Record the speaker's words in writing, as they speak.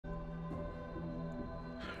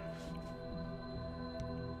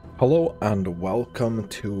Hello and welcome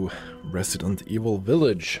to Resident Evil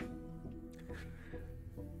Village.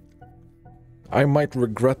 I might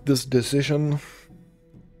regret this decision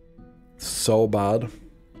so bad.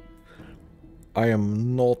 I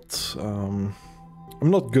am not I'm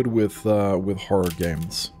not good with horror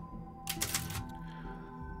games.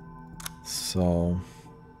 So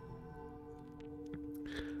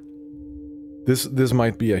this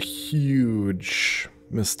might be a huge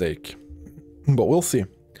mistake, but we'll see.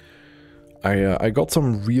 I got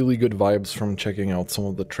some really good vibes from checking out some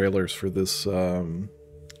of the trailers for this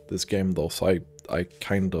this game, though, so I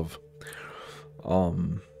kind of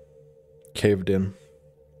caved in.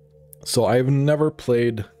 So I've never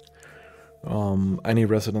played any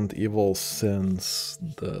Resident Evil since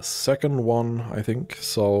the second one, I think.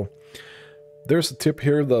 So there's a tip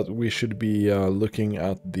here that we should be looking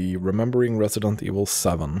at the Remembering Resident Evil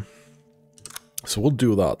 7. So we'll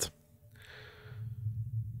do that.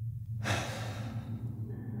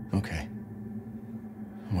 Okay.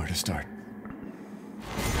 Where to start?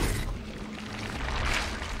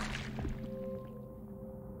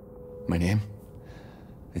 My name?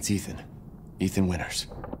 It's Ethan. Ethan Winters.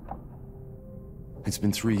 It's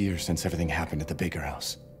been 3 years since everything happened at the Baker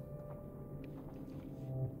house.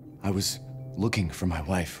 I was looking for my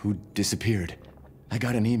wife, who disappeared. I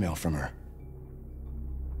got an email from her.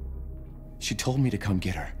 She told me to come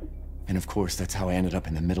get her. And of course, that's how I ended up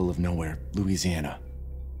in the middle of nowhere, Louisiana.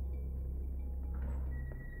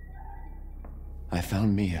 I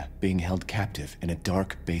found Mia being held captive in a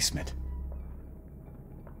dark basement.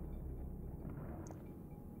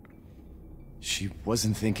 She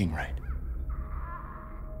wasn't thinking right.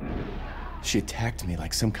 She attacked me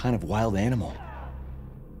like some kind of wild animal.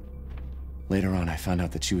 Later on, I found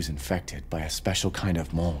out that she was infected by a special kind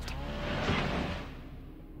of mold.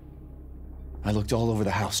 I looked all over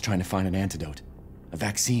the house trying to find an antidote, a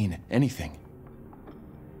vaccine, anything.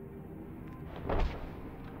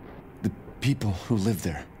 The people who lived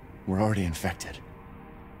there were already infected.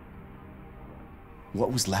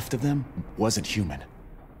 What was left of them wasn't human.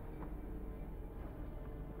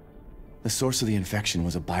 The source of the infection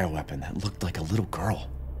was a bioweapon that looked like a little girl.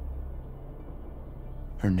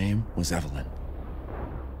 Her name was Evelyn.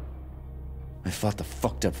 I fought the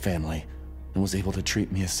fucked up family and was able to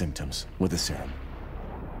treat Mia's symptoms with a serum.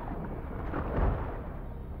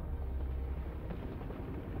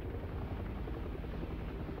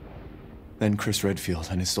 Then Chris Redfield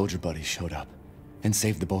and his soldier buddies showed up and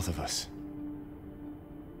saved the both of us.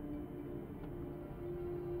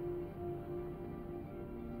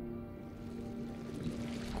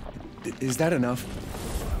 Is that enough?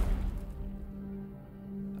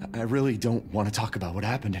 I really don't want to talk about what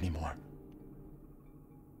happened anymore.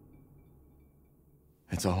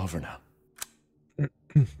 It's all over now.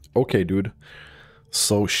 Okay, dude.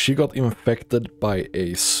 So she got infected by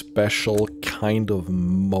a special kind of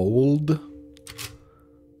mold.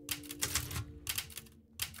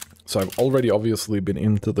 So I've already obviously been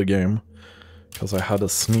into the game, because I had a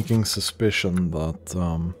sneaking suspicion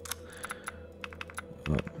that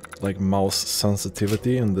like mouse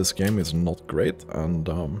sensitivity in this game is not great, and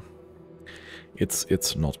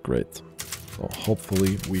it's not great. So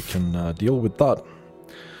hopefully we can deal with that.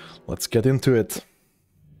 Let's get into it.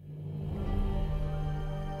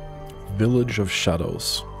 Village of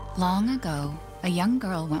Shadows. Long ago, a young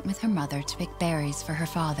girl went with her mother to pick berries for her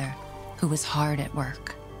father, who was hard at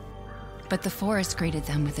work. But the forest greeted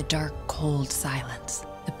them with a dark, cold silence,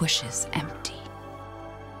 the bushes empty.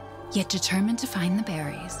 Yet determined to find the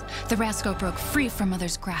berries, the rascal broke free from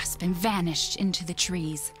Mother's grasp and vanished into the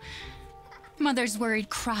trees. Mother's worried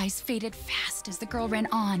cries faded fast as the girl ran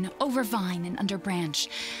on, over vine and under branch,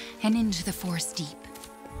 and into the forest deep.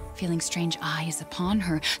 Feeling strange eyes upon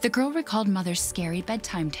her, the girl recalled Mother's scary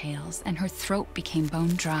bedtime tales, and her throat became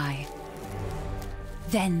bone dry.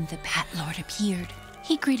 Then the Bat Lord appeared.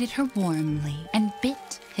 He greeted her warmly and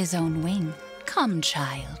bit his own wing. "Come,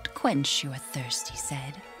 child, quench your thirst," he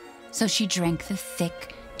said. So she drank the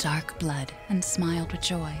thick, dark blood and smiled with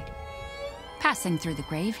joy. Passing through the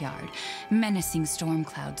graveyard, menacing storm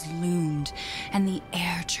clouds loomed, and the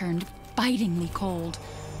air turned bitingly cold.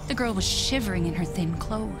 The girl was shivering in her thin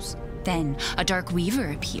clothes. Then a dark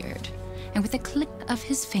weaver appeared, and with a click of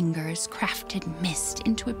his fingers, crafted mist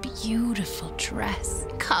into a beautiful dress.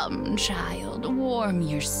 "Come, child, warm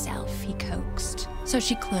yourself," he coaxed. So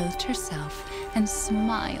she clothed herself and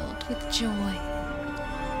smiled with joy.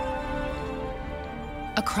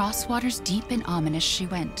 Across waters deep and ominous she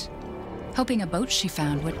went, hoping a boat she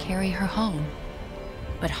found would carry her home.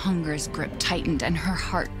 But hunger's grip tightened and her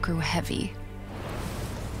heart grew heavy.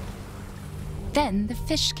 Then the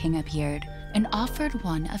Fish King appeared, and offered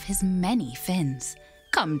one of his many fins.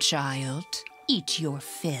 "Come, child, eat your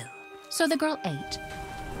fill." So the girl ate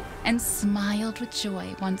and smiled with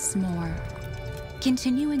joy once more.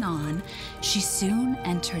 Continuing on, she soon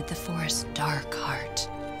entered the forest's dark heart.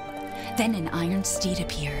 Then an iron steed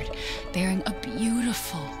appeared, bearing a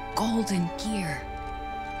beautiful golden gear.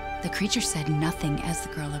 The creature said nothing as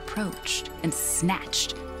the girl approached and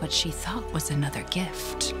snatched what she thought was another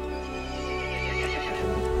gift.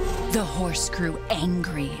 The horse grew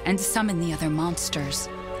angry and summoned the other monsters.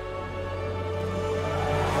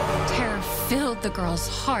 Terror filled the girl's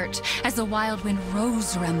heart as the wild wind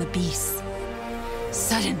rose around the beasts.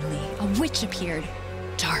 Suddenly, a witch appeared,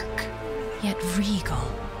 dark yet regal.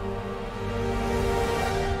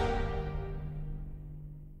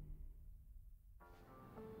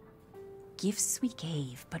 "Gifts we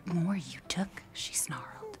gave, but more you took," she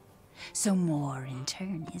snarled. "So more in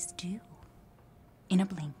turn is due." In a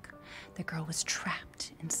blink, the girl was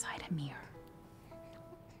trapped inside a mirror.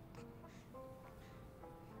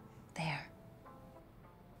 There.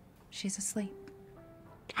 She's asleep.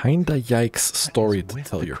 Kinda yikes story to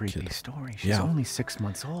tell your creepy kid. Story. She's only 6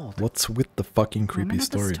 months old. What's with the fucking creepy Woman at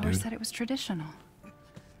story, the store dude? said it was traditional.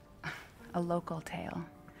 A local tale.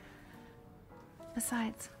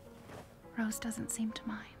 Besides, Rose doesn't seem to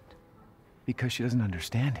mind. Because she doesn't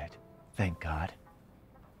understand it. Thank God.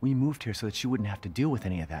 We moved here so that she wouldn't have to deal with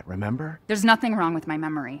any of that, remember? There's nothing wrong with my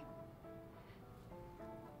memory.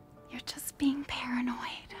 You're just being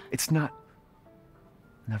paranoid. It's not...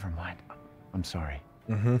 Never mind. I'm sorry.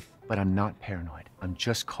 Mm-hmm. But I'm not paranoid. I'm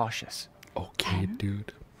just cautious. Okay, Then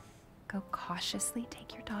dude. Go cautiously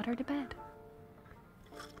take your daughter to bed.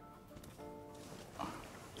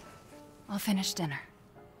 I'll finish dinner.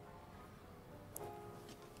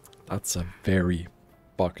 That's a very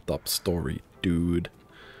fucked up story, dude.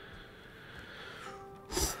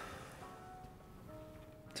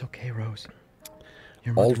 It's okay, Rose.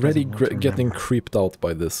 Your mother Already doesn't want to getting remember. creeped out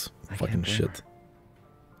by this I fucking can't blame shit. her.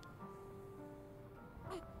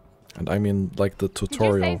 And I mean, like the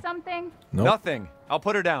tutorial. Did you say something? No. Nothing. I'll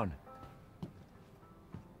put her down.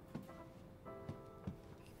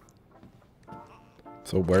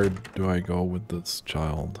 So where do I go with this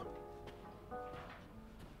child?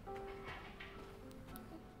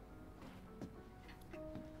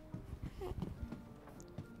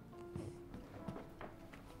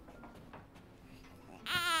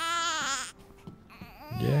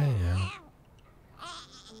 Yeah.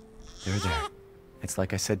 There. It's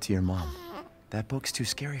like I said to your mom. That book's too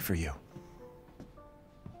scary for you.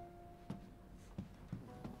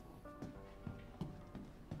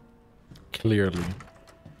 Clearly.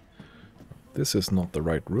 This is not the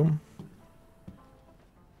right room.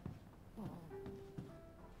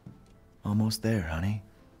 Almost there, honey.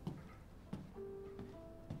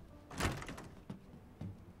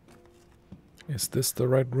 Is this the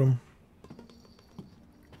right room?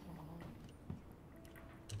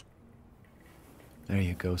 There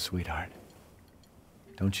you go, sweetheart.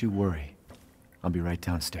 Don't you worry. I'll be right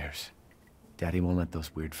downstairs. Daddy won't let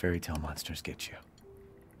those weird fairy tale monsters get you.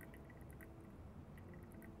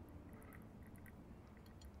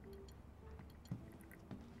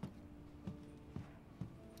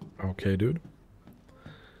 Okay, dude.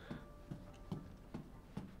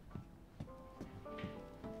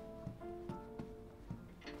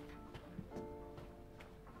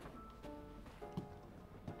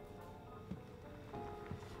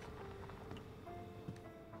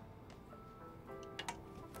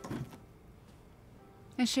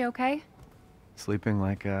 Is she okay? Sleeping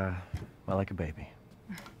like a baby.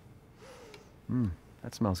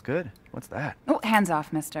 That smells good. What's that? Oh, hands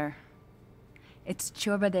off, mister. It's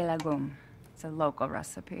churba de legume. It's a local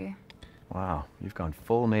recipe. Wow, you've gone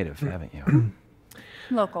full native, haven't you?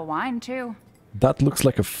 Local wine, too. That looks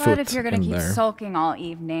like a foot But if you're gonna in keep there. sulking all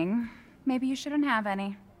evening, maybe you shouldn't have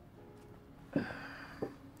any.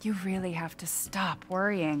 You really have to stop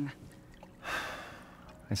worrying.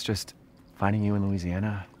 It's just finding you in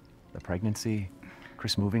Louisiana, the pregnancy,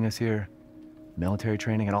 Chris moving us here, military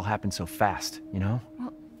training, it all happened so fast, you know?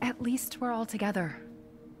 Well, at least we're all together.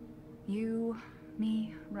 You,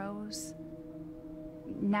 me, Rose.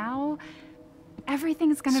 Now,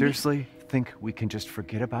 everything's gonna Seriously, think we can just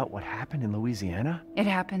forget about what happened in Louisiana? It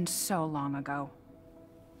happened so long ago.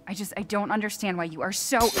 I don't understand why you are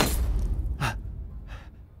so...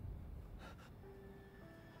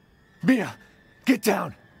 Mia, get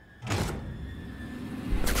down!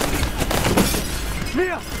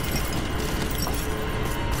 Mia!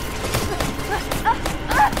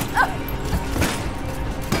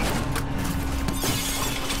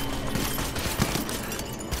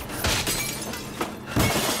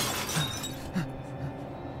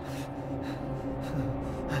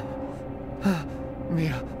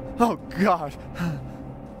 Oh, God.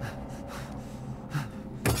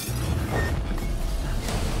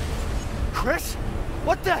 Chris?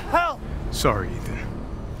 What the hell? Sorry, Ethan.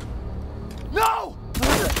 No!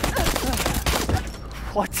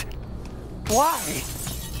 What? Why?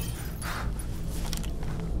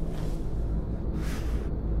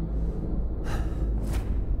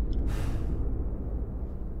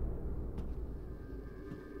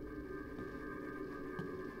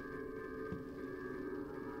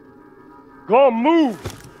 Go on, move!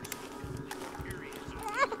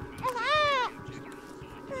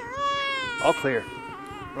 All clear.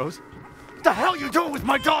 Rose? What the hell are you doing with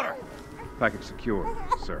my daughter? Package secure,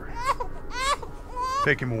 sir.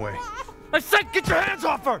 Take him away. I said get your hands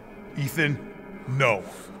off her! Ethan, no.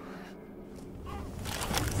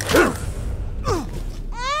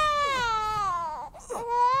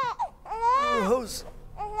 Rose?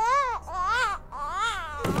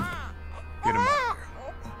 Get him out of here.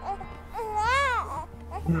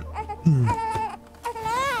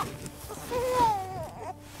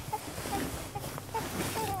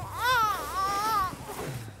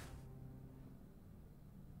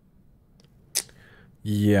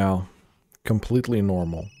 Yeah, completely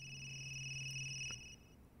normal.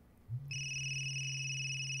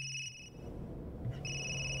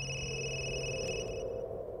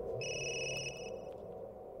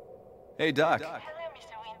 Hey, Doc. Hello,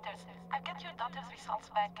 Mr. Winters. I've got your daughter's results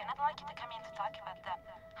back, and I'd like you to come in to talk about them.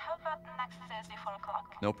 How about next Thursday, 4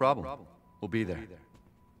 o'clock? No problem. We'll be there.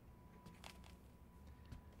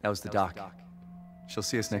 That was the doc. She'll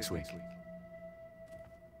see us next week.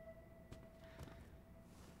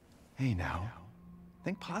 Hey, now.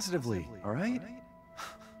 Think positively, all right?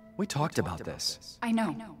 We talked about this. I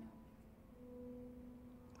know.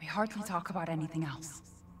 We hardly talk about anything else.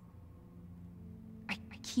 I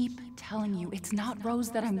keep telling you, it's not Rose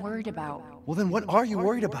that I'm worried about. Well, then what are you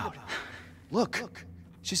worried about? Look,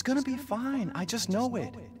 she's gonna be fine. I just know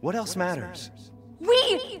it. What else matters?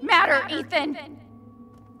 We matter, Ethan!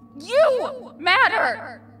 You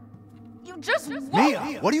matter! You just won't.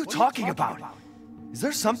 Mia, what are you talking about? Is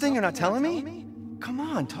there something you're not telling me? Come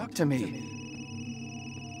on, talk to me.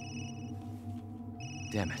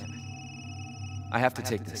 Damn it. I have to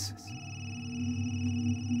take this.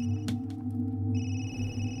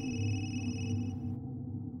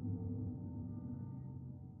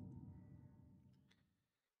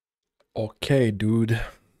 Okay, dude.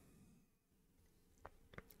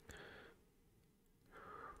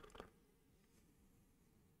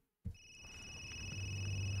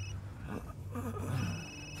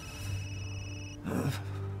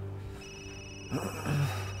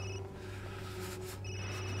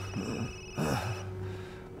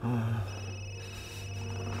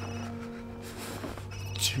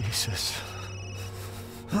 Jesus.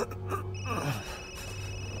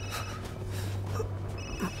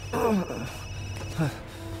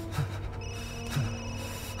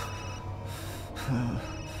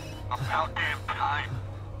 About damn time.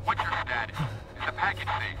 What's your status? Is the package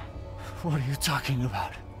safe? What are you talking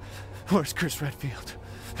about? Where's Chris Redfield?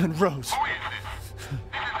 And Rose? Who is this?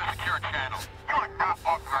 This is a secure channel. You are not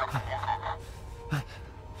authorized to use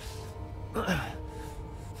it.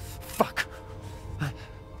 Fuck.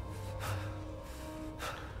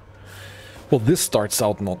 Well, this starts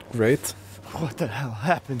out not great. What the hell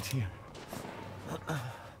happened here?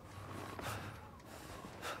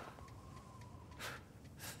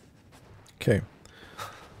 Okay.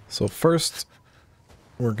 So first,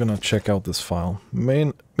 we're gonna check out this file.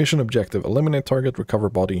 Main mission objective: eliminate target, recover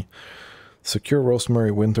body, secure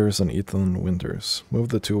Rosemary Winters and Ethan Winters. Move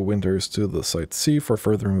the two Winters to the Site C for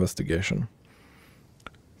further investigation.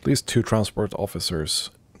 Please 2 transport officers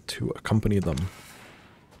to accompany them.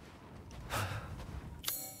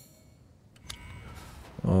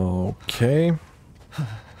 Okay.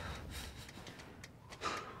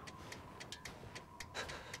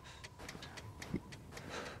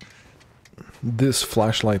 This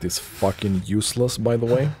flashlight is fucking useless, by the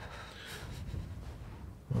way.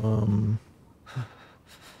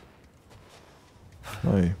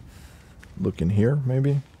 I look in here,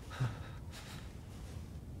 maybe?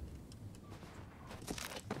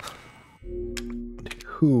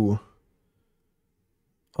 Who?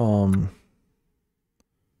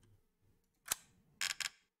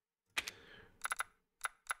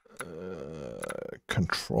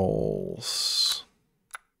 Controls.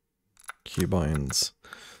 Keybinds.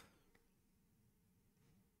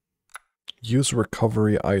 Use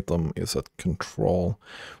recovery item is at control.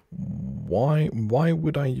 Why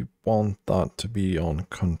would I want that to be on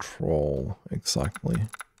control exactly?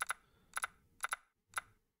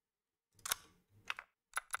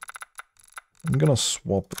 I'm gonna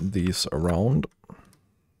swap these around.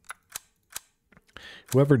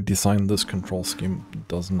 Whoever designed this control scheme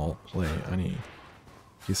does not play any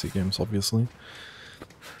PC games, obviously.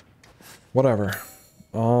 Whatever.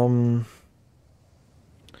 We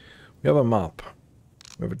have a map.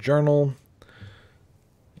 We have a journal.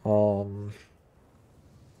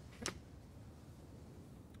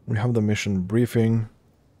 We have the mission briefing.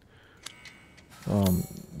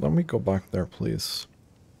 Let me go back there, please.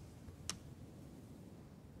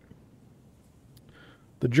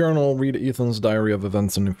 The journal, read Ethan's diary of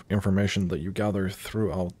events and information that you gather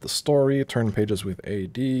throughout the story. Turn pages with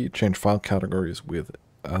AD. Change file categories with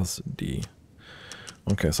SD.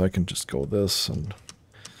 Okay, so I can just go this and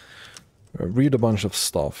read a bunch of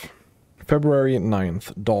stuff. February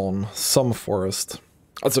 9th, dawn, some forest.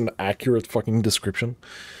 That's an accurate fucking description.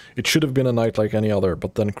 It should have been a night like any other,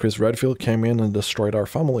 but then Chris Redfield came in and destroyed our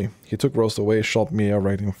family. He took Rose away, shot Mia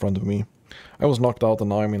right in front of me. I was knocked out and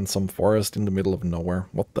now I'm in some forest in the middle of nowhere.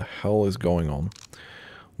 What the hell is going on?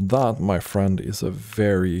 That, my friend, is a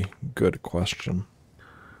very good question.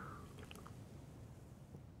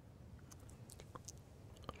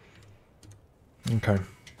 Okay.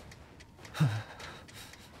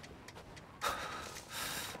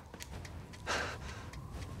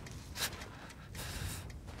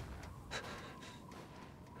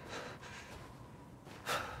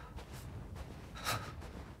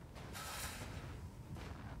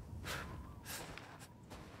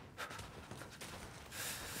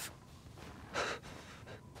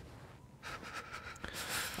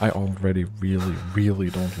 I already really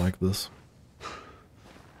don't like this.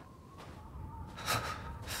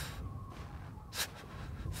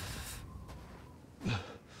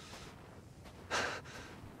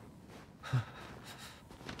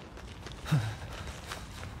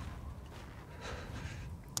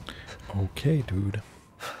 Okay, dude.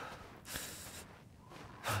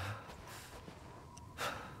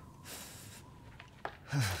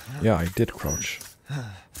 Yeah, I did crouch.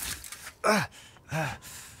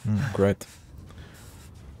 Great.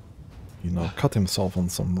 You know, cut himself on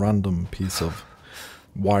some random piece of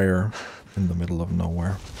wire in the middle of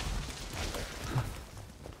nowhere.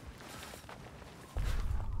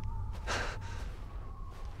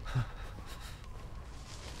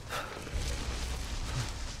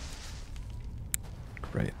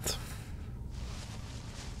 Great.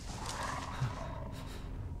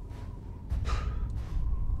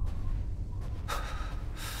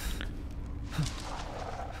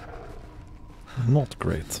 Not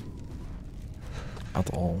great. At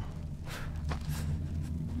all.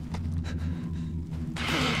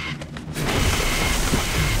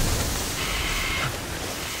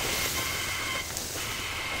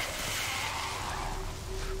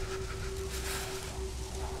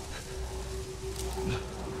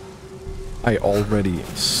 I already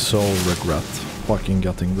so regret fucking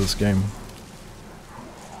getting this game.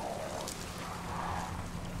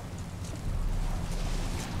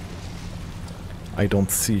 I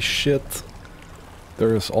don't see shit.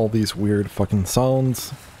 There's all these weird fucking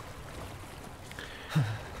sounds.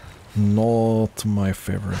 Not my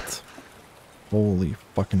favorite. Holy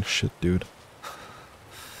fucking shit, dude.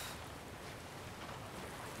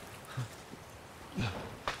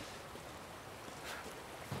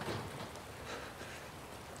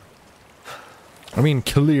 I mean,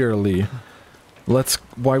 clearly,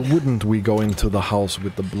 why wouldn't we go into the house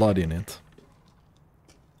with the blood in it?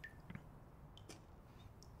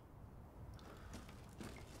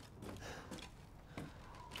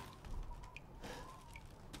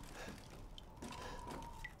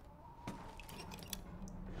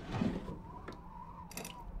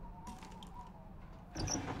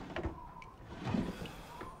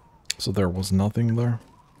 So there was nothing there?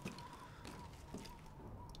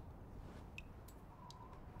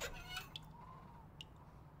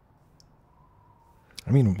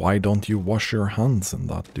 I mean, why don't you wash your hands in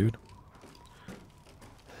that, dude?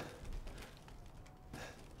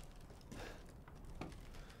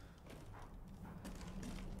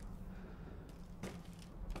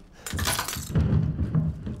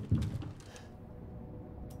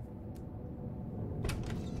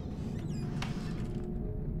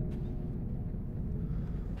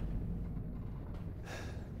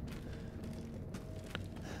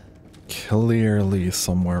 Clearly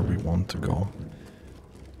somewhere we want to go.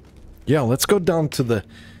 Yeah, let's go down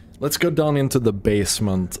into the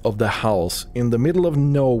basement of the house in the middle of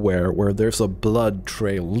nowhere where there's a blood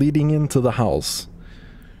trail leading into the house.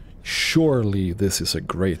 Surely this is a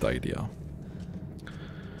great idea.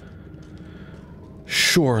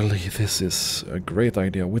 Surely this is a great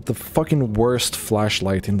idea with the fucking worst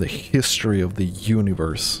flashlight in the history of the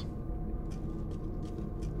universe.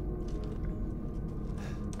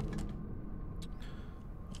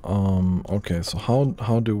 Okay, so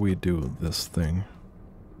how do we do this thing?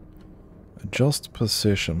 Adjust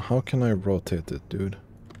position. How can I rotate it, dude?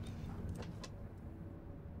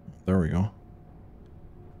 There we go.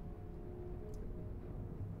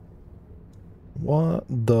 What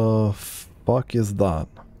the fuck is that?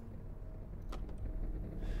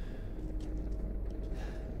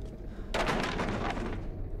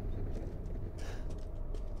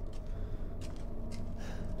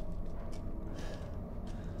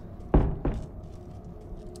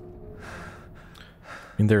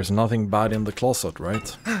 I mean, there's nothing bad in the closet,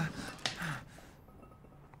 right?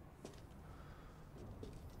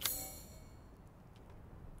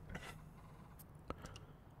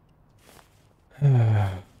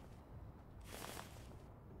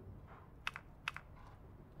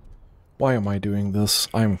 Why am I doing this?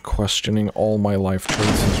 I'm questioning all my life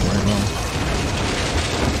choices right now.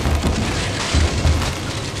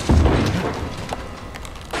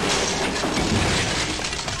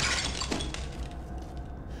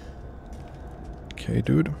 Okay,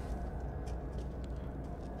 dude.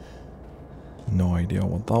 No idea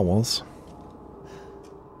what that was.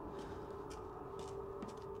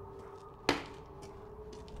 I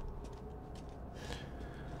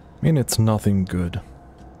mean, it's nothing good.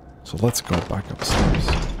 So let's go back upstairs.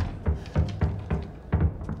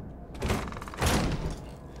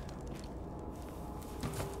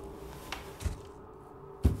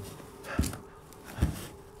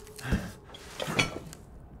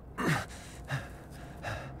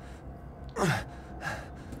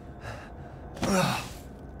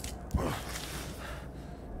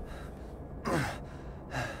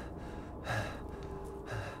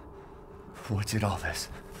 What did all this?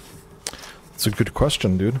 It's a good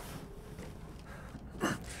question, dude.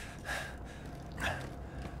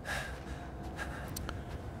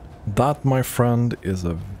 That, my friend, is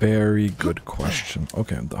a very good question.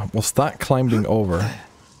 Okay, was that climbing over?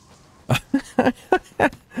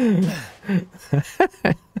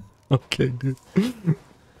 Okay, dude.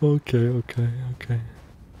 Okay.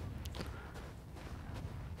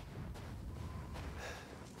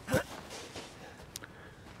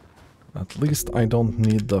 At least I don't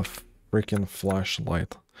need the freaking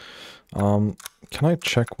flashlight. Can I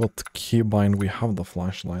check what keybind we have the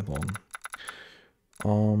flashlight on?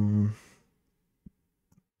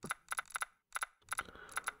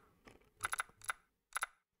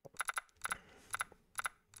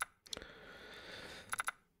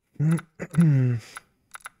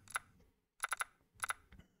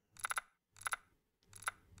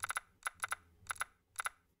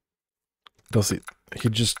 Does it? He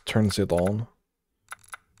just turns it on.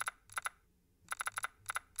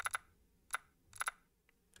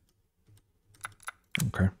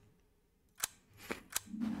 Okay.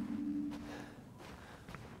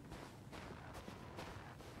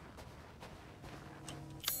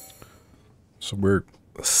 So we're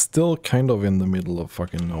still kind of in the middle of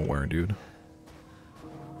fucking nowhere, dude.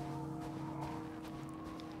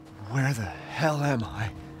 Where the hell am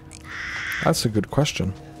I? That's a good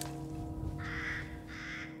question.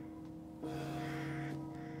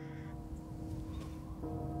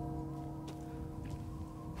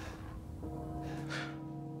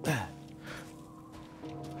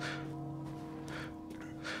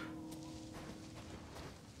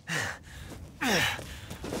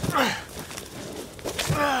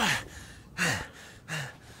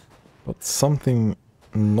 But something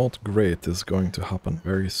not great is going to happen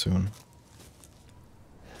very soon.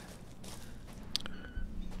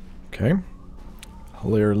 Okay.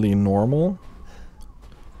 Clearly normal.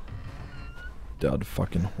 Dead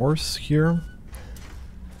fucking horse here.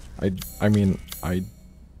 I mean, I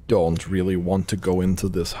don't really want to go into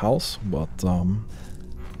this house, but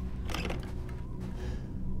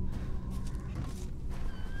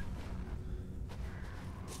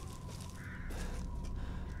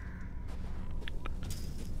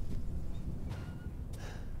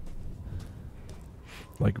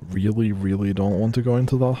like, really don't want to go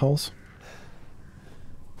into that house.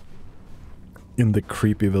 In the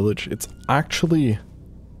creepy village. It's actually...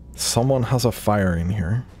 someone has a fire in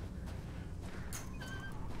here.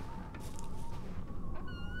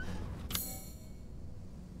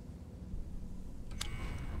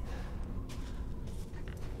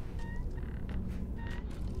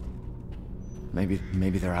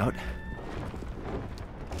 Maybe they're out?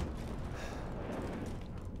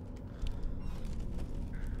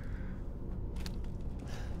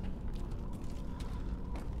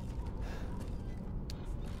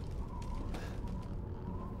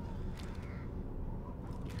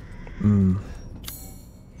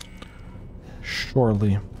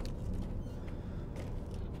 Surely.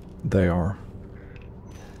 They are.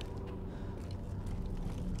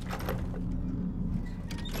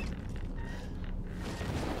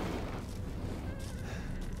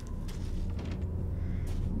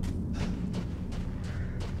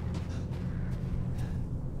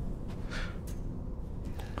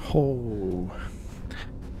 Oh.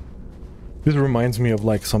 This reminds me of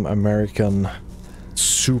like some American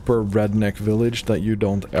super redneck village that you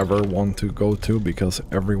don't ever want to go to because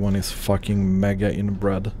everyone is fucking mega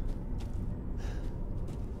inbred.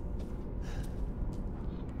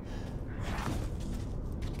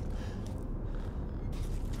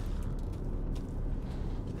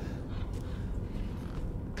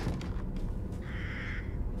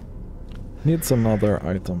 Needs another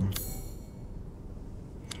item.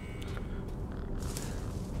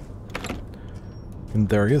 And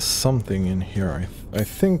there is something in here. I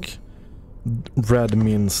think red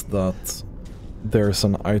means that there's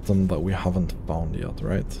an item that we haven't found yet,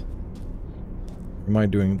 right? Am I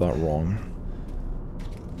doing that wrong?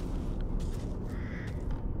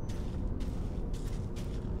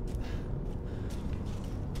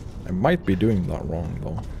 I might be doing that wrong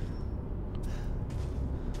though.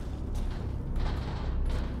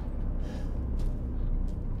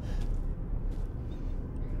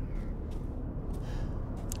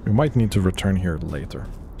 We might need to return here later.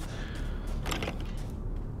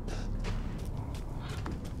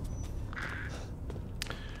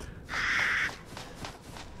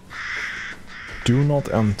 Do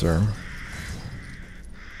not enter.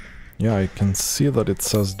 Yeah, I can see that it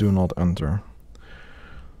says do not enter.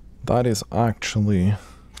 That is actually...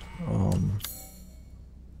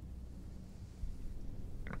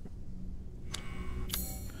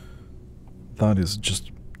 that is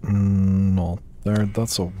just not there.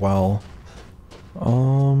 That's a well.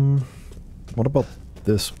 What about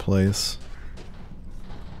this place?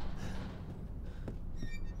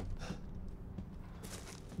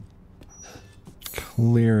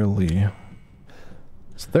 Clearly.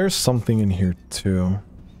 So there's something in here too.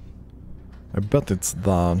 I bet it's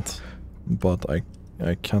that, but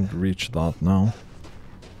I can't reach that now.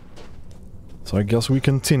 So I guess we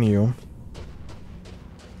continue.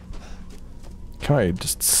 Can I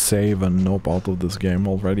just save and nope out of this game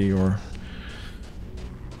already, or...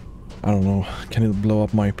 I don't know, can it blow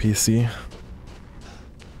up my PC?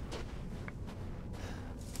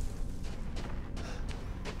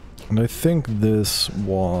 And I think this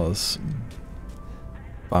was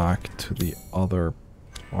back to the other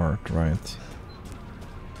part, right?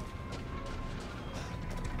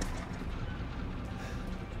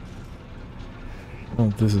 Oh,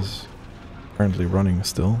 this is currently running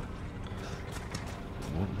still.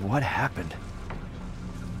 What happened?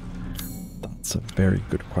 That's a very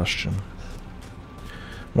good question.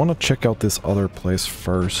 I want to check out this other place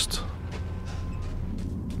first.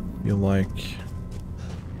 Feel like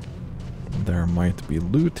there might be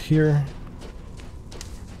loot here.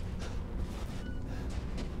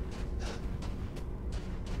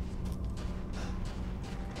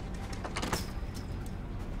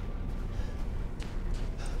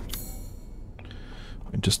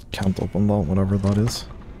 I just can't open that, whatever that is.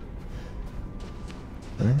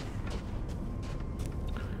 Okay.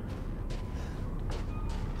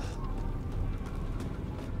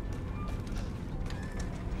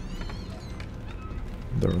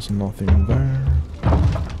 There was nothing there.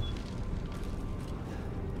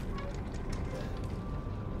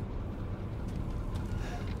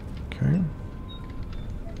 Okay.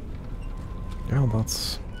 Yeah,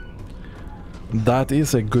 that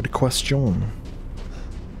is a good question.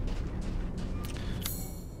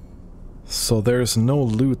 So there's no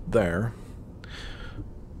loot there.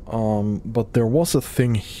 But there was a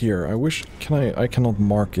thing here. I wish... I cannot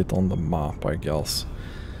mark it on the map, I guess.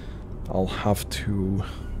 I'll have to...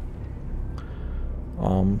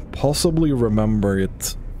 possibly remember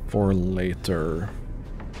it for later.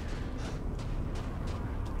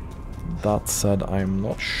 That said, I'm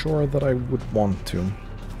not sure that I would want to.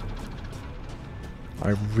 I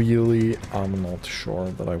really am not sure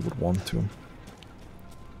that I would want to.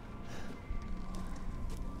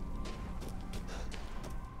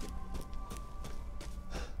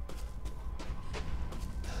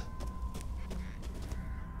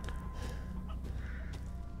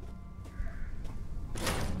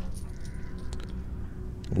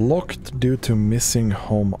 Locked due to missing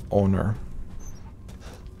home owner.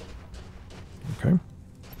 Okay.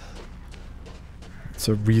 It's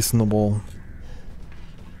a reasonable...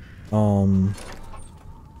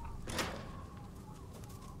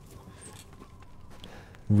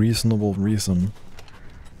 reasonable reason.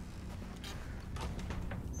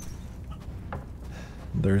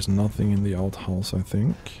 There's nothing in the outhouse, I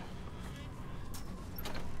think.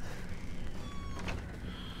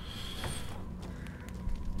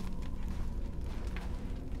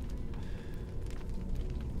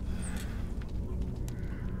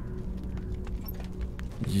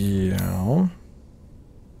 Yeah.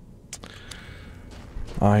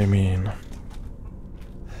 I mean...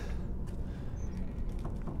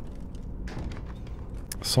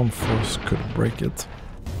 some force could break it.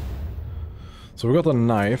 So we got a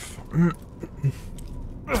knife.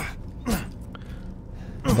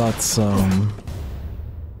 That's, we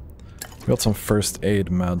got some first aid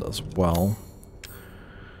med as well.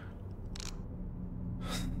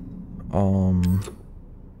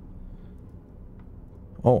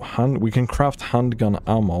 Oh, we can craft handgun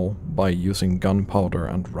ammo by using gunpowder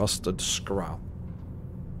and rusted scrap.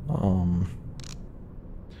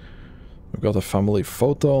 We've got a family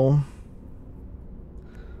photo.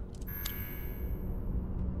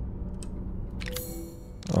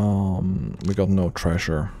 We got no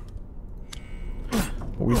treasure.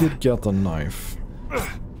 But we did get a knife.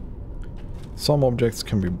 Some objects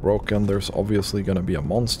can be broken. There's obviously gonna be a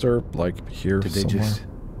monster, like here Did they somewhere. just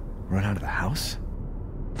run out of the house?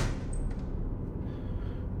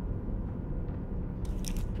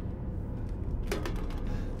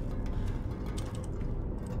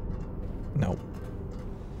 No.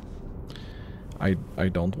 I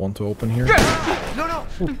don't want to open here. No, no!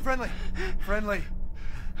 Friendly! Friendly!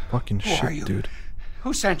 Fucking Who are shit, you? dude.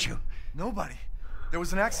 Who sent you? Nobody. There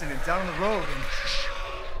was an accident down on the road and...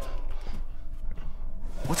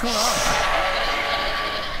 What's going on?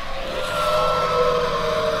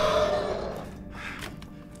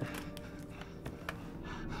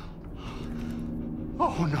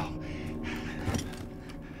 Oh, no.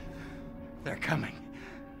 They're coming.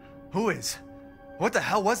 Who is? What the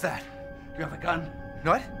hell was that? Do you have a gun?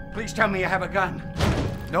 What? Please tell me you have a gun.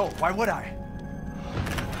 No, why would I?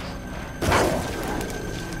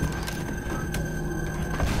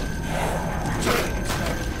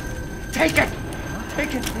 Take it!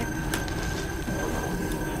 Take it!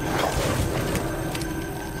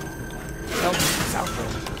 Help me out.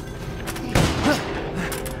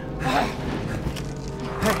 Hey,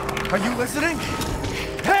 are you listening?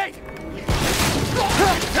 Hey!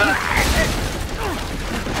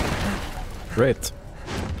 Great.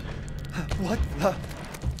 What the?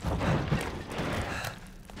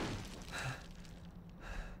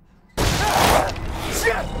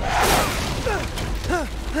 Shit!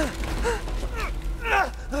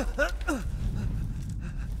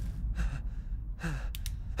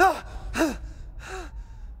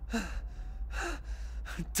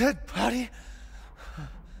 Dead body?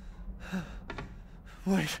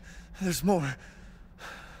 Wait, there's more.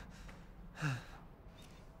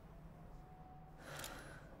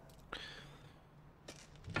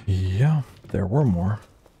 Yeah, there were more.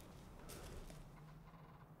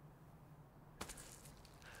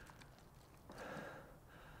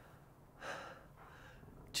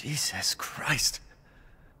 Jesus Christ.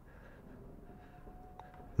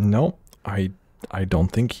 No, I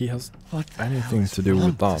don't think he has What the anything hell is to do wrong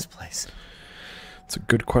with that. this place? It's a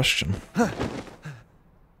good question.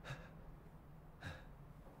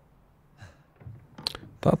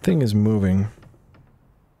 That thing is moving.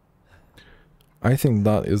 I think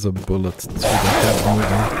that is a bullet to the head moving.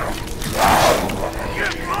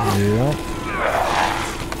 Yeah.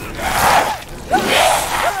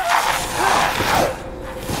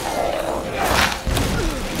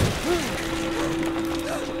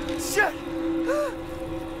 Shit!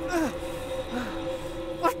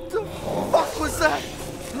 What the fuck was that?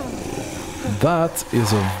 That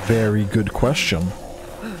is a very good question.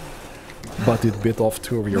 But it bit off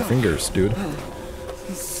 2 of your fingers, dude.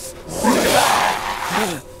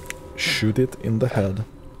 Shoot it in the head.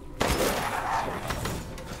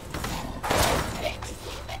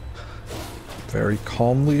 Very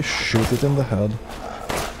calmly shoot it in the head.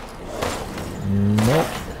 Nope.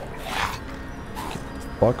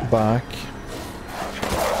 Fuck back.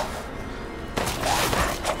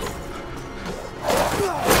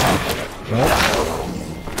 Nope.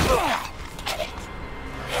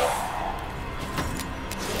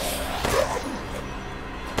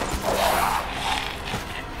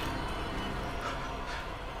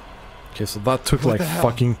 Okay, so that took What like the hell?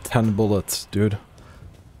 fucking 10 bullets, dude.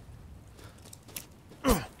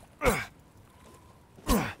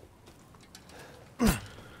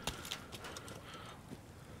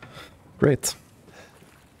 Great.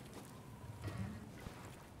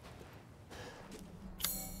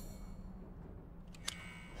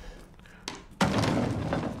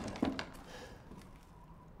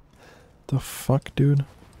 The fuck, dude?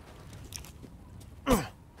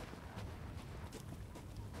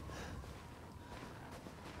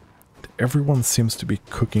 Everyone seems to be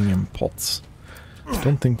cooking in pots.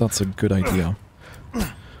 Don't think that's a good idea.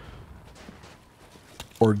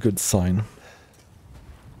 Or a good sign.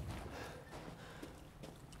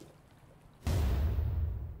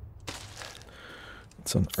 Let's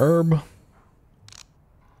It's an herb.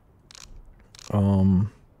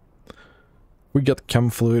 We get chem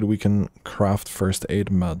fluid, we can craft first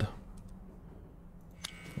aid med.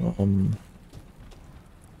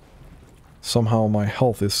 Somehow my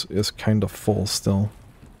health is kind of full still.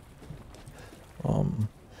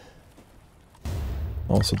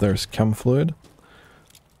 Also there's chem fluid.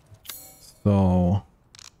 So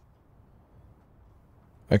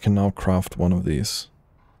I can now craft one of these.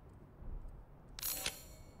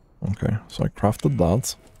 Okay, so I crafted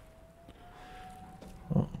that.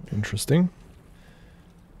 Oh, interesting.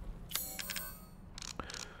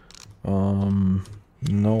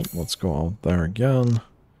 No, let's go out there again.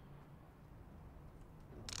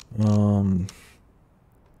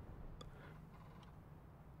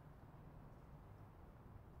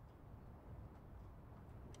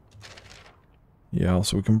 Yeah,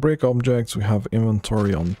 so we can break objects, we have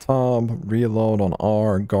inventory on tab, reload on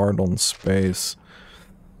R, guard on space,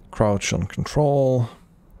 crouch on control,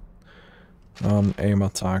 aim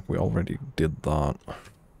attack, we already did that.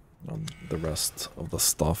 And the rest of the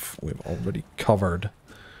stuff we've already covered.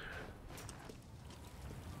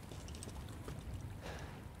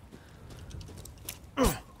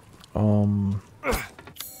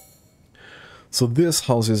 So this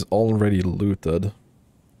house is already looted,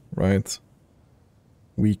 right?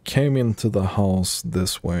 We came into the house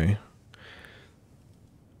this way.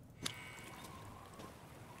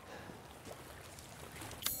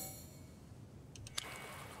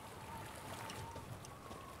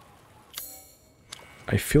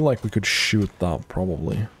 I feel like we could shoot that,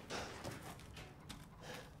 probably.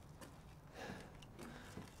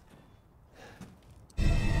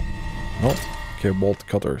 Oh, okay, bolt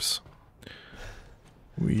cutters.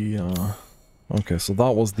 Okay, so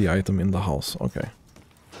that was the item in the house, okay.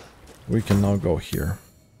 We can now go here.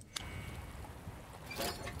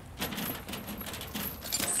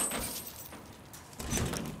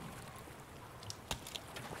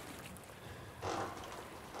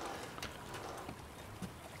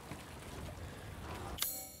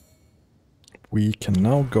 We can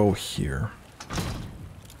now go here.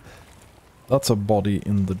 That's a body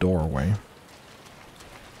in the doorway.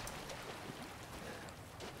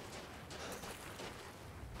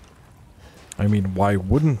 I mean, why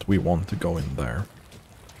wouldn't we want to go in there?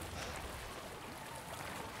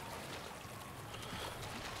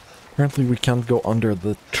 Apparently we can't go under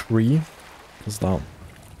the tree, because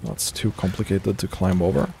that's too complicated to climb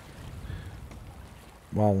over.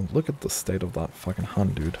 Wow, look at the state of that fucking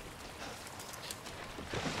hunt, dude.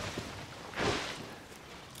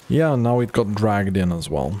 Yeah, now it got dragged in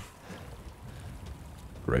as well.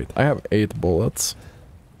 Great. I have 8 bullets.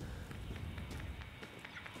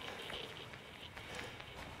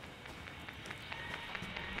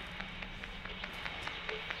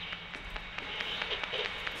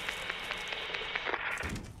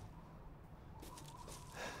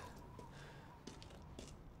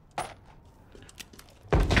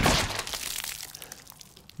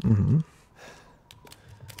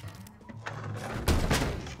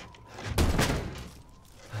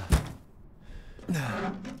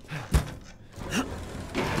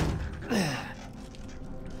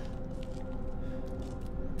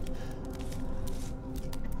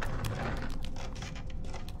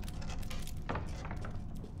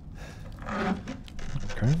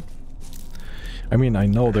 Okay. I mean, I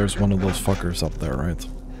know there's one of those fuckers up there, right?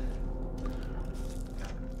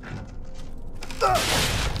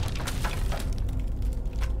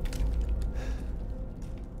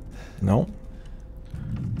 No.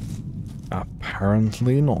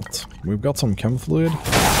 Apparently not. We've got some chem fluid.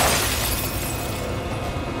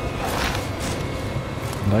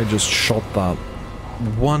 And I just shot that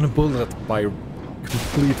one bullet by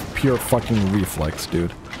complete pure fucking reflex,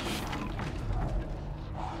 dude.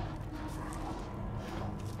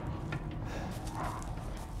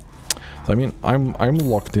 I mean, I'm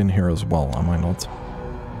locked in here as well, am I not?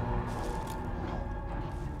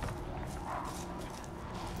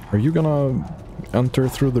 Are you gonna enter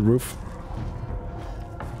through the roof?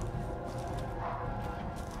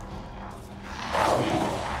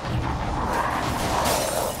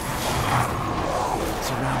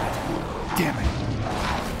 Surrounded. Damn it.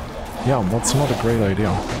 Yeah, that's not a great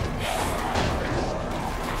idea.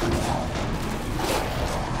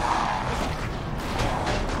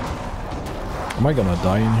 Am I gonna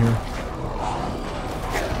die in here?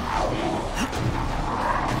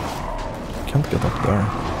 Can't get up there.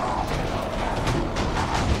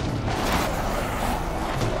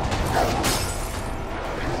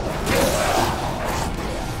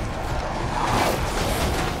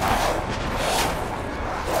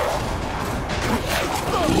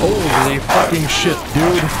 Holy fuck! fucking shit,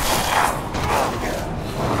 dude.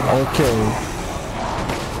 Okay.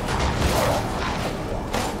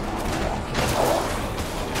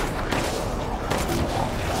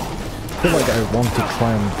 I feel like I want to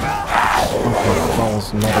try and... Okay, that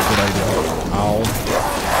was not a good idea. Ow.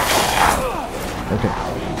 Okay.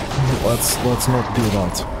 Let's not do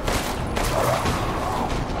that.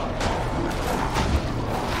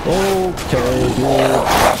 Okay, dude.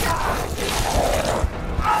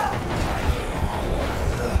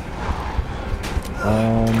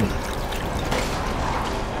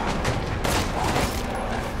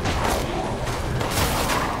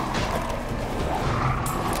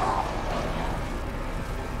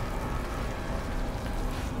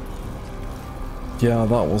 Yeah,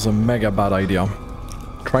 that was a mega bad idea.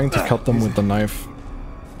 Trying to cut them with the knife,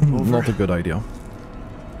 not a good idea.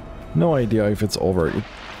 No idea if it's over. It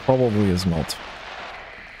probably is not.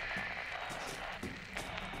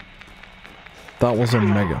 That was a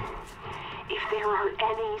mega. If there are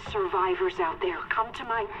any survivors out there, come to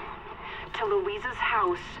Louisa's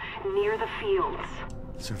house near the fields.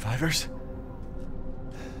 Survivors?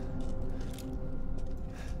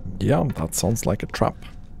 Yeah, that sounds like a trap.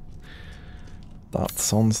 That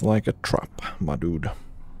sounds like a trap, my dude.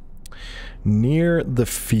 Near the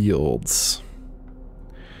fields.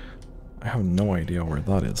 I have no idea where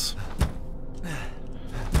that is.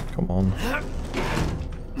 Come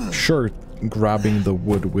on. Sure, grabbing the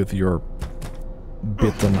wood with your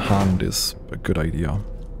bitten hand is a good idea.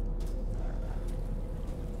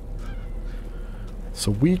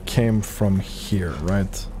 So we came from here,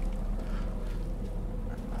 right?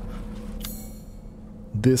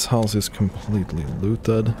 This house is completely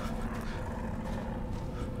looted.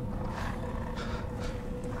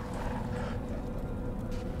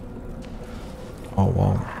 Oh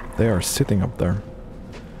wow, they are sitting up there.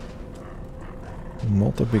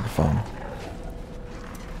 Not a big fan.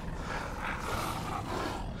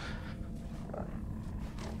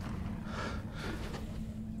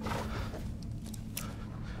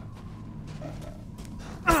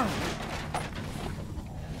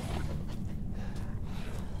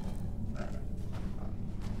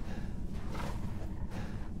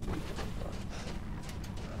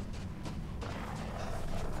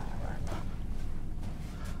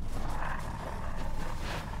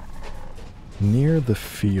 Near the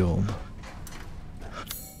field.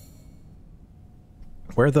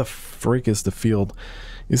 Where the frick is the field?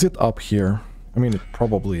 Is it up here? I mean, it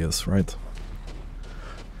probably is, right?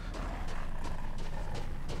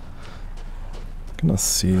 Gonna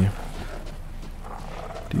see.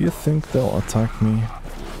 Do you think they'll attack me?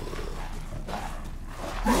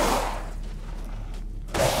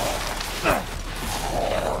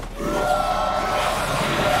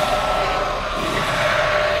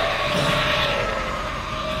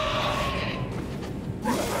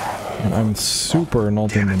 I'm super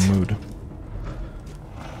not in the mood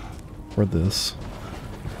for this.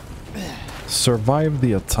 Survive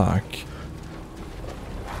the attack.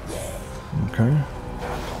 Okay.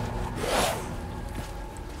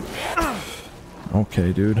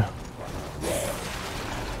 Okay, dude.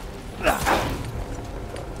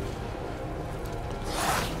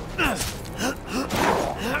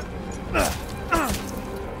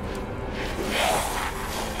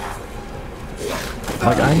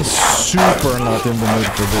 Like, I'm super not in the mood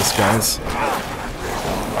for this, guys.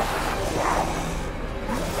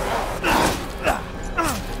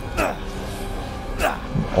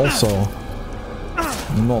 Also,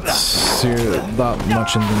 not that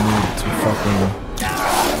much in the mood to fucking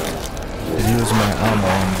use my ammo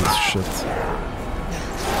on this shit.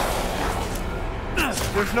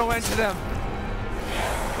 There's no end to them.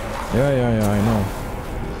 Yeah, I know.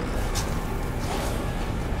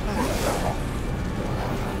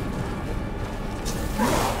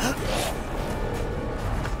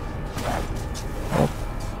 What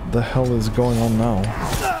the hell is going on now?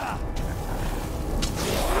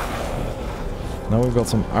 Now we've got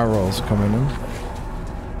some arrows coming in.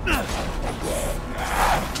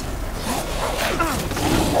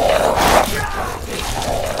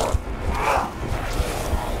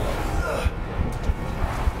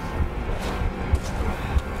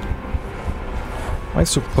 Am I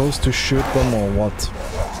supposed to shoot them or what?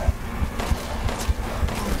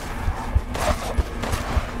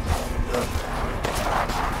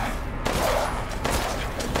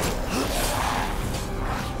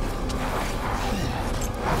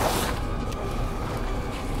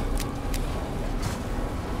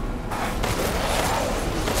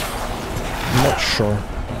 Sure.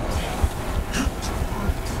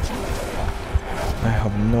 I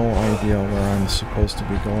have no idea where I'm supposed to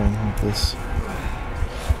be going with this.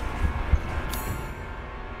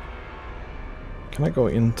 Can I go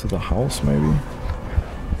into the house, maybe?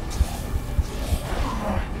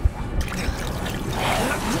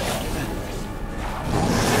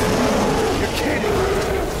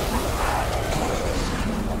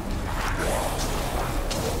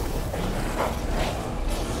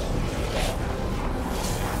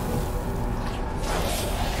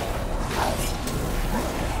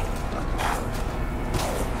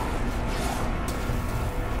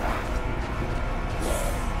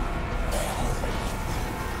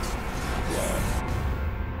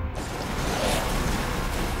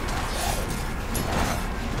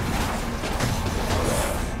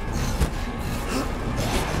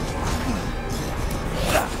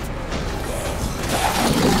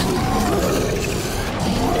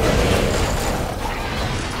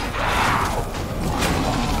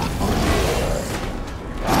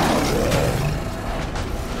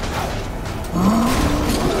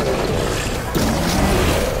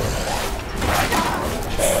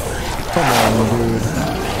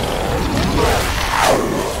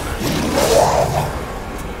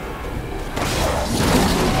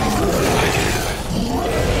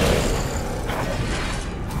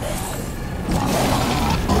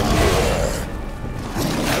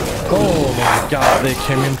 God, they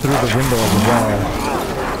came in through the window as well.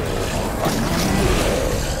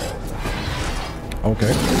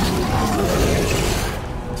 Okay.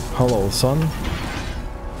 Hello, son.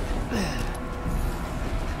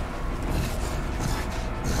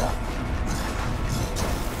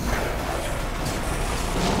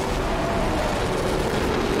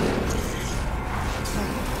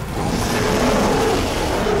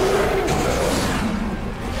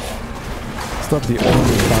 It's not the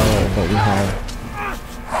only barrel that we have.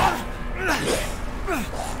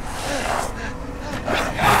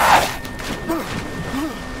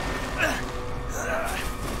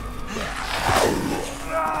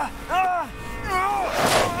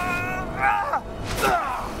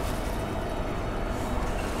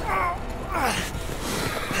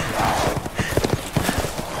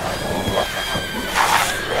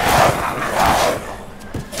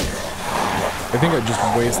 I think I just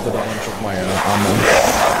wasted a bunch of my ammo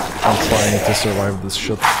on trying to survive this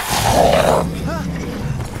shit.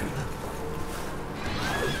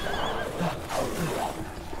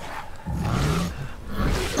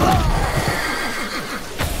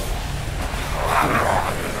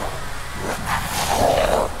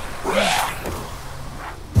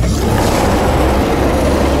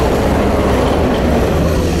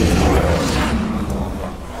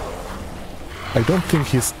 I don't think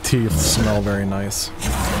his teeth smell very nice.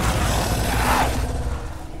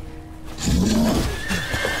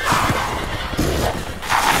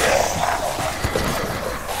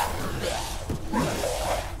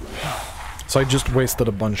 So I just wasted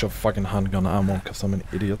a bunch of fucking handgun ammo because I'm an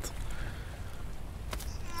idiot.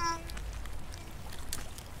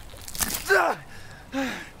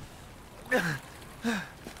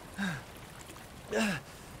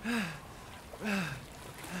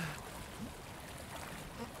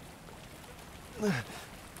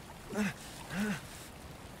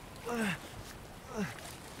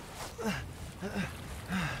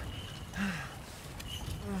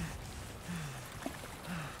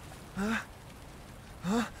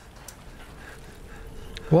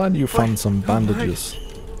 Glad you found some bandages.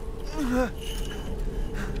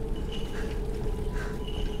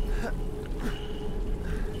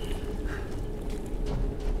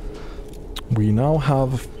 We now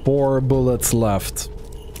have 4 bullets left.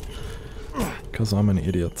 Because I'm an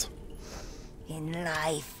idiot. In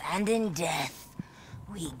life and in death,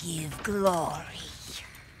 we give glory.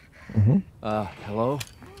 Hello?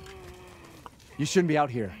 You shouldn't be out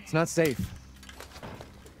here. It's not safe.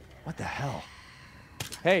 What the hell?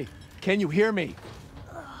 Hey, can you hear me?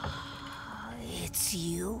 It's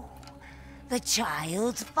you, the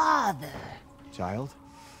child's father. Child?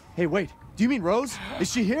 Hey, wait. Do you mean Rose?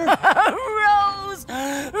 Is she here? Rose!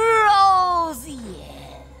 Rose,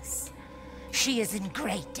 yes. She is in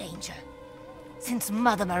great danger. Since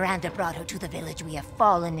Mother Miranda brought her to the village, we have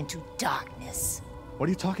fallen into darkness. What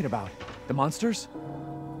are you talking about? The monsters?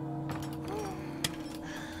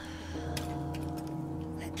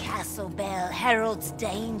 The castle bell heralds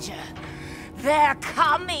danger. They're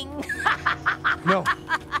coming! No.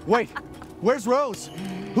 Wait. Where's Rose?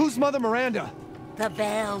 Who's Mother Miranda? The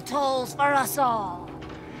bell tolls for us all.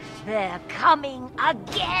 They're coming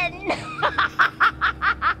again!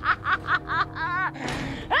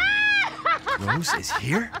 Rose is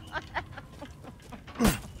here?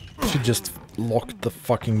 She just locked the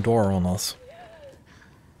fucking door on us.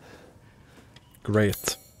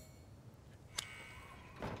 Great.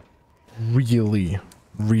 Really,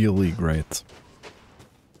 really great.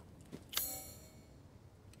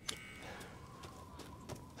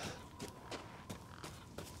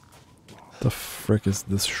 frick is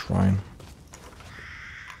this shrine?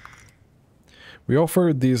 We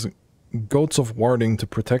offer these goats of warding to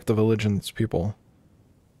protect the village and its people.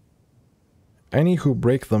 Any who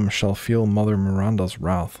break them shall feel Mother Miranda's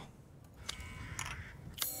wrath.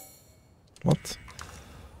 What?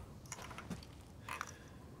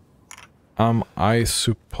 Am I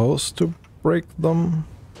supposed to break them?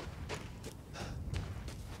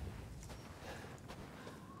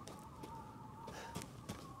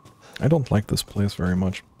 I don't like this place very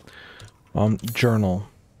much. Journal.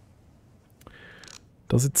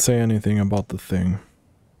 Does it say anything about the thing?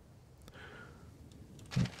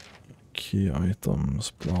 Key items,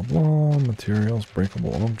 blah blah, materials,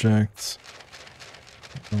 breakable objects.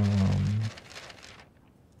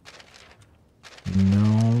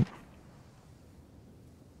 No.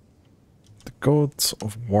 The goats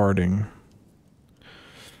of warding.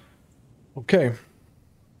 Okay.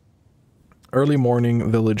 Early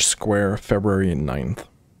morning, village square, February 9th.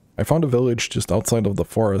 I found a village just outside of the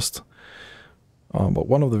forest, but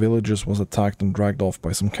one of the villagers was attacked and dragged off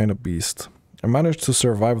by some kind of beast. I managed to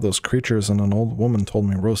survive those creatures, and an old woman told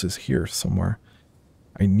me Rose is here somewhere.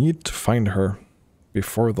 I need to find her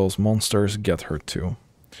before those monsters get her too.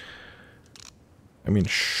 I mean,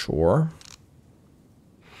 sure.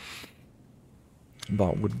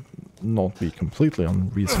 That would not be completely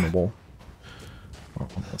unreasonable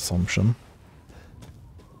assumption.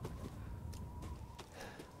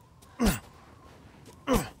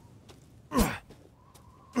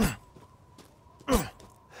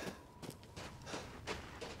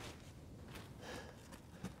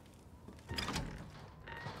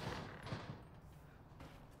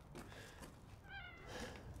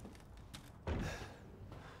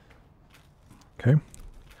 Okay.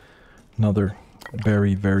 Another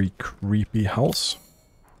very, very creepy house.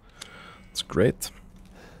 It's great.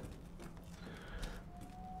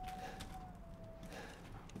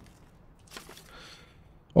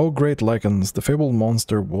 O great lichens, the fabled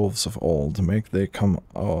monster wolves of old, may they come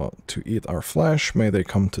to eat our flesh, may they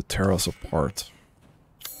come to tear us apart.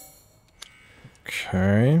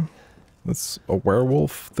 Okay. That's a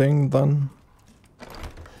werewolf thing then.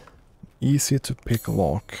 Easy to pick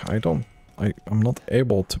lock. I'm not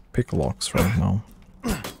able to pick locks right now.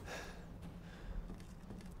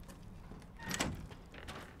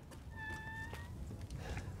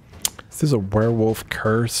 Is this a werewolf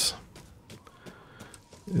curse?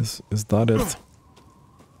 Is that it?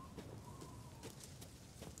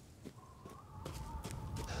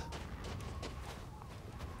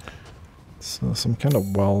 It's some kind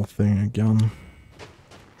of well thing again.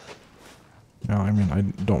 Yeah, I mean, I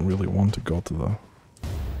don't really want to go to the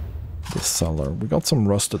cellar. We got some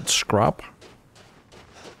rusted scrap.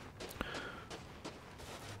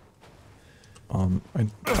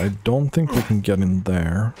 I don't think we can get in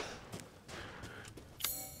there.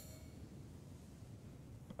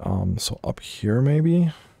 So up here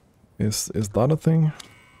maybe? Is that a thing?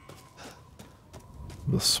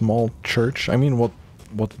 The small church? I mean,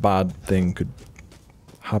 what bad thing could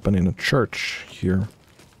happen in a church here?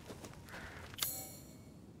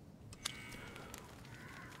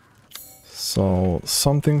 So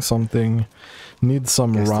something needs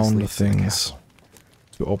some round things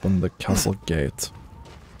to open the castle gate.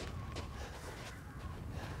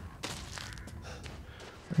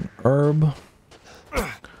 An herb.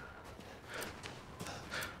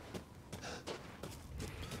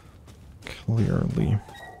 Clearly.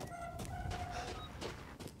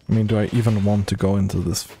 I mean, do I even want to go into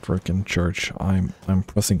this frickin' church? I'm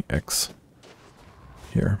pressing X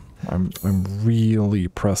here. I'm really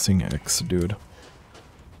pressing X, dude.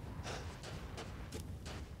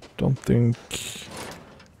 Don't think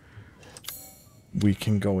we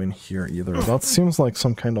can go in here either. That seems like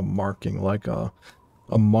some kind of marking, like a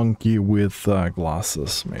monkey with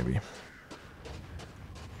glasses, maybe.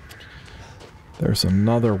 There's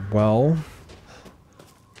another well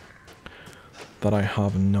that I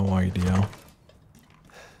have no idea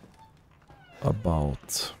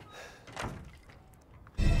about.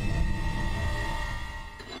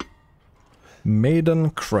 Maiden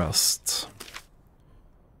Crest.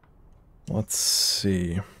 Let's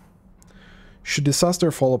see. Should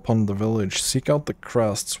disaster fall upon the village, seek out the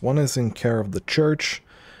crests. One is in care of the church.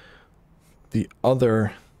 The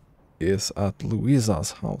other is at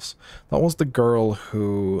Louisa's house. That was the girl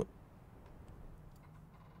who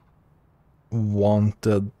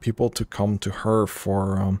wanted people to come to her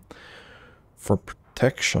for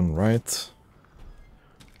protection, right?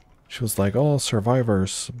 She was like, "Oh,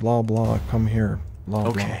 survivors, blah blah, come here, blah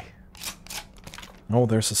blah." Okay. Oh,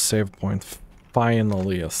 there's a save point.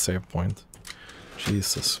 Finally, a save point.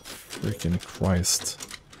 Jesus freaking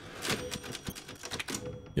Christ.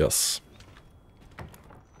 Yes.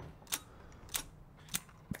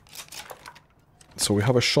 So we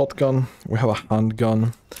have a shotgun, we have a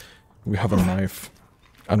handgun, we have a knife,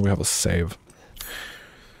 and we have a save.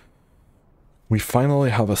 We finally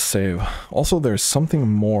have a save. Also, there's something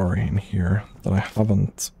more in here that I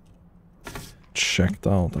haven't checked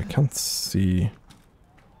out. I can't see.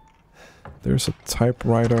 There's a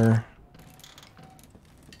typewriter.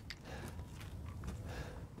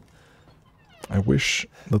 I wish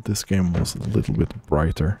that this game was a little bit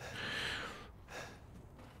brighter.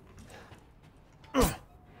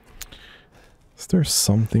 Is there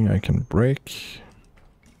something I can break?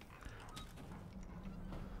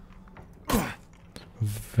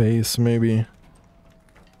 Vase, maybe?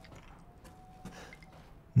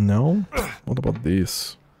 No? What about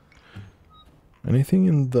these? Anything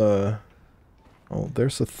in the... Oh,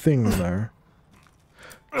 there's a thing there.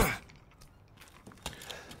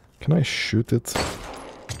 Can I shoot it?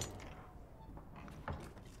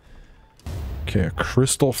 Okay, a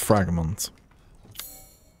crystal fragment.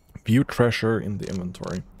 View treasure in the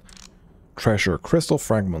inventory. Treasure, crystal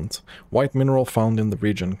fragment. White mineral found in the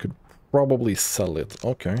region. Could probably sell it.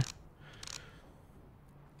 Okay.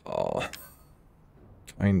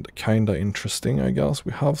 Kinda interesting, I guess.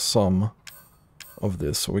 We have some of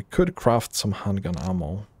this, so we could craft some handgun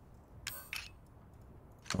ammo.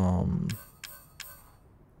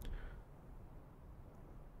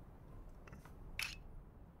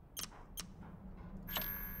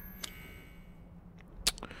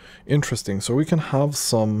 Interesting, so we can have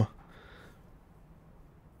some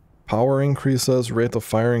power increases, rate of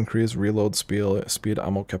fire increase, reload speed,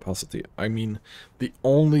 ammo capacity. I mean, the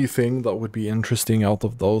only thing that would be interesting out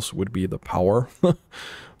of those would be the power.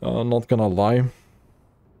 Not gonna lie.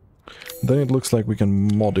 Then it looks like we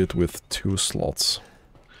can mod it with 2 slots.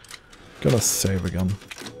 Gonna save again.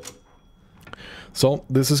 So,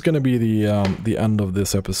 this is gonna be the end of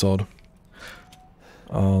this episode.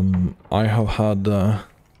 I have had...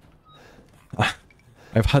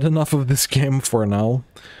 I've had enough of this game for now.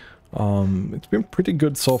 It's been pretty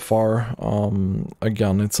good so far.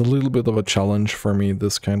 Again, it's a little bit of a challenge for me,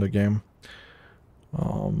 this kind of game.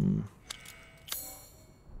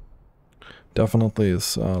 Definitely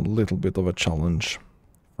is a little bit of a challenge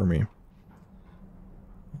for me.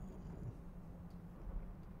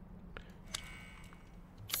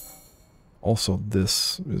 Also,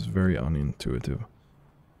 this is very unintuitive.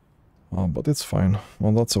 But it's fine.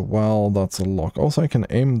 Well, that's a well, that's a lock. Also, I can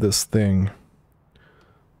aim this thing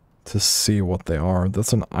to see what they are.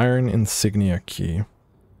 That's an iron insignia key.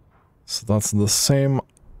 So that's the same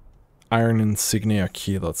iron insignia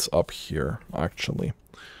key that's up here, actually.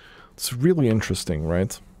 It's really interesting,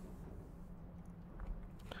 right?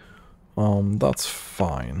 That's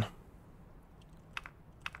fine.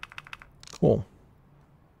 Cool.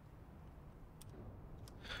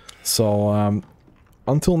 So,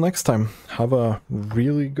 until next time, have a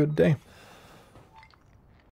really good day.